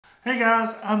Hey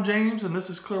guys, I'm James and this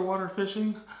is Clearwater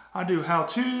Fishing. I do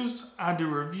how-tos, I do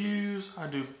reviews, I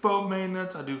do boat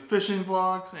maintenance, I do fishing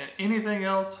vlogs, and anything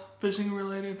else fishing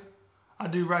related I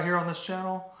do right here on this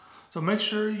channel. So make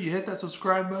sure you hit that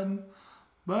subscribe button.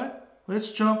 But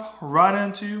let's jump right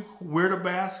into where the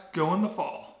bass go in the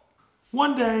fall.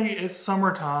 One day it's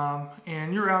summertime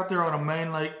and you're out there on a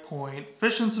main lake point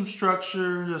fishing some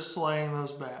structure, just slaying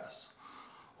those bass.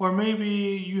 Or maybe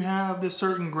you have this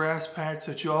certain grass patch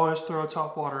that you always throw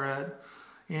topwater at,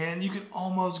 and you can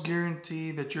almost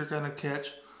guarantee that you're going to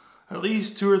catch at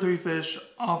least 2 or 3 fish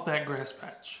off that grass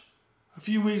patch. A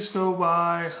few weeks go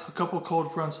by, a couple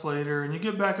cold fronts later, and you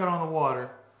get back out on the water,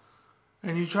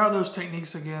 and you try those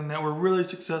techniques again that were really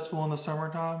successful in the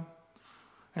summertime,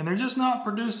 and they're just not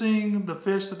producing the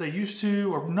fish that they used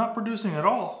to, or not producing at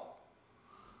all.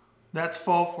 That's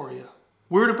fall for you.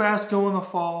 Where do bass go in the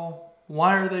fall?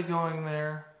 Why are they going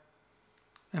there?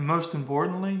 And most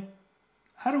importantly,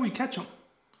 how do we catch them?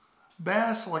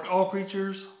 Bass, like all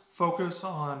creatures, focus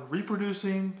on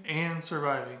reproducing and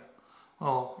surviving.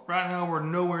 Well, right now we're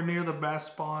nowhere near the bass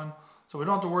spawn, so we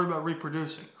don't have to worry about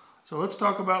reproducing. So let's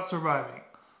talk about surviving.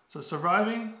 So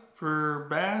surviving for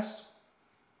bass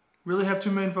really have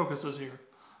 2 main focuses here.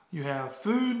 You have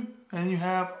food and you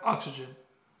have oxygen.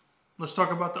 Let's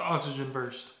talk about the oxygen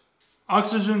first.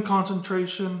 Oxygen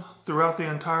concentration throughout the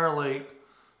entire lake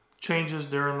changes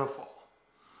during the fall.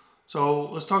 So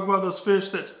let's talk about those fish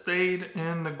that stayed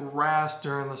in the grass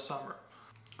during the summer.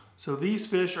 So these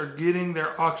fish are getting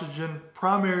their oxygen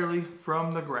primarily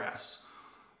from the grass.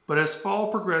 But as fall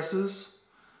progresses,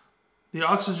 the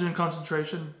oxygen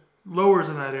concentration lowers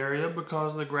in that area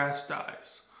because the grass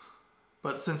dies.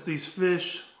 But since these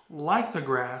fish like the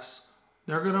grass,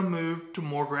 they're going to move to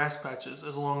more grass patches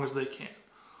as long as they can.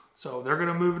 So they're going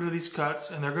to move into these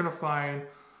cuts and they're going to find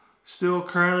still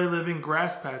currently living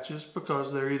grass patches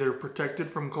because they're either protected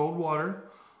from cold water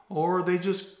or they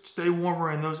just stay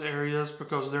warmer in those areas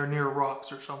because they're near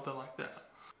rocks or something like that.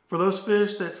 For those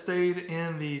fish that stayed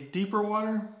in the deeper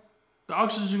water, the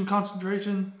oxygen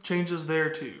concentration changes there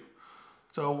too.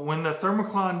 So when the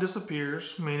thermocline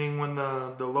disappears, meaning when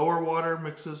the lower water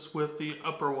mixes with the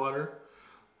upper water,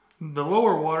 the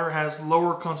lower water has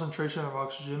lower concentration of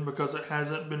oxygen because it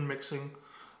hasn't been mixing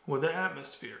with the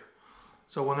atmosphere.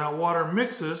 So when that water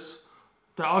mixes,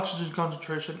 the oxygen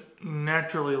concentration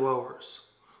naturally lowers.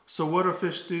 So what do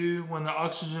fish do when the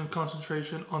oxygen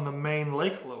concentration on the main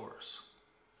lake lowers?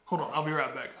 Hold on, I'll be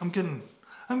right back. I'm getting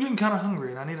kind of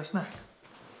hungry and I need a snack.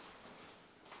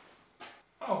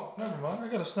 Oh, never mind. I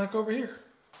got a snack over here.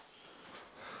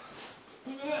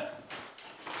 Look at that.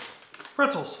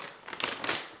 Pretzels.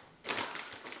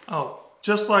 Oh,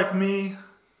 just like me,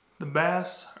 the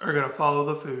bass are going to follow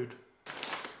the food.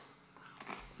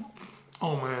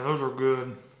 Oh man, those are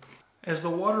good. As the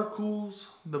water cools,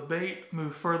 the bait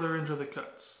move further into the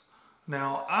cuts.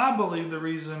 Now, I believe the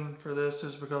reason for this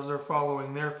is because they're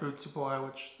following their food supply,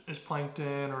 which is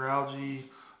plankton or algae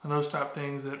and those type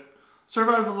things that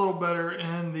survive a little better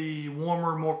in the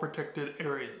warmer, more protected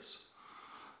areas.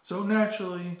 So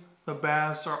naturally, the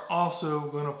bass are also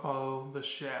going to follow the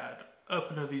shad up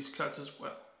into these cuts as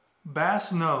well.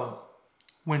 Bass know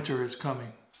winter is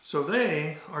coming. So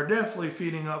they are definitely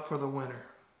feeding up for the winter.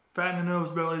 Fattening those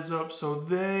bellies up so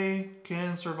they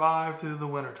can survive through the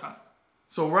winter time.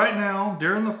 So right now,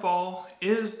 during the fall,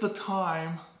 is the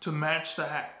time to match the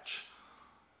hatch.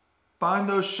 Find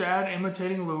those shad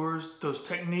imitating lures, those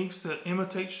techniques that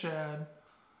imitate shad,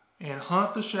 and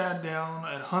hunt the shad down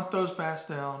and hunt those bass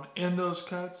down in those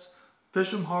cuts.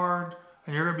 Fish them hard,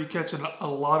 and you're going to be catching a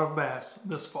lot of bass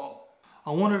this fall.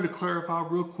 I wanted to clarify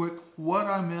real quick what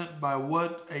I meant by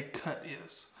what a cut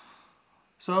is.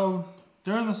 So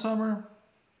during the summer,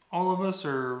 all of us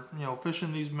are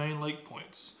fishing these main lake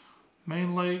points.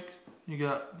 Main lake, you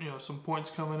got some points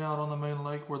coming out on the main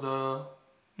lake where the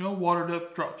water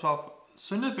depth drops off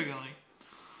significantly.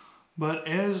 But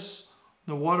as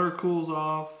the water cools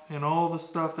off and all the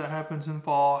stuff that happens in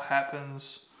fall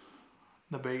happens,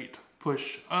 the bait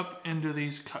push up into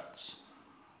these cuts.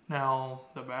 Now,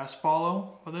 the bass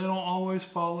follow, but they don't always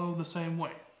follow the same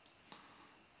way.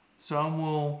 Some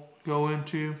will go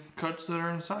into cuts that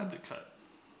are inside the cut.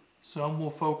 Some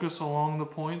will focus along the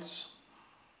points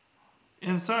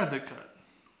inside the cut.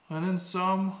 And then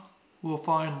some will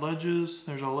find ledges.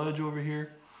 There's a ledge over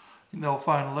here. And they'll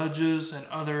find ledges and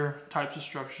other types of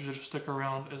structures that stick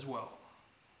around as well.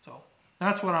 So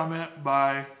that's what I meant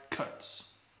by cuts.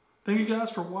 Thank you guys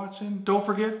for watching. Don't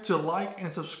forget to like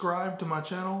and subscribe to my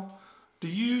channel. Do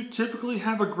you typically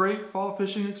have a great fall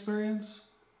fishing experience?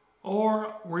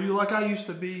 Or were you like I used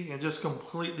to be and just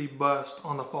completely bust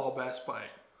on the fall bass bite?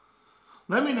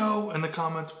 Let me know in the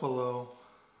comments below.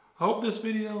 I hope this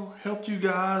video helped you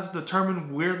guys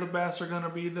determine where the bass are going to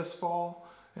be this fall.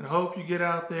 And I hope you get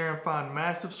out there and find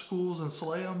massive schools and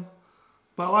slay them.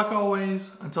 But like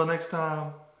always, until next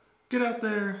time, get out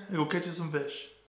there and go catch you some fish.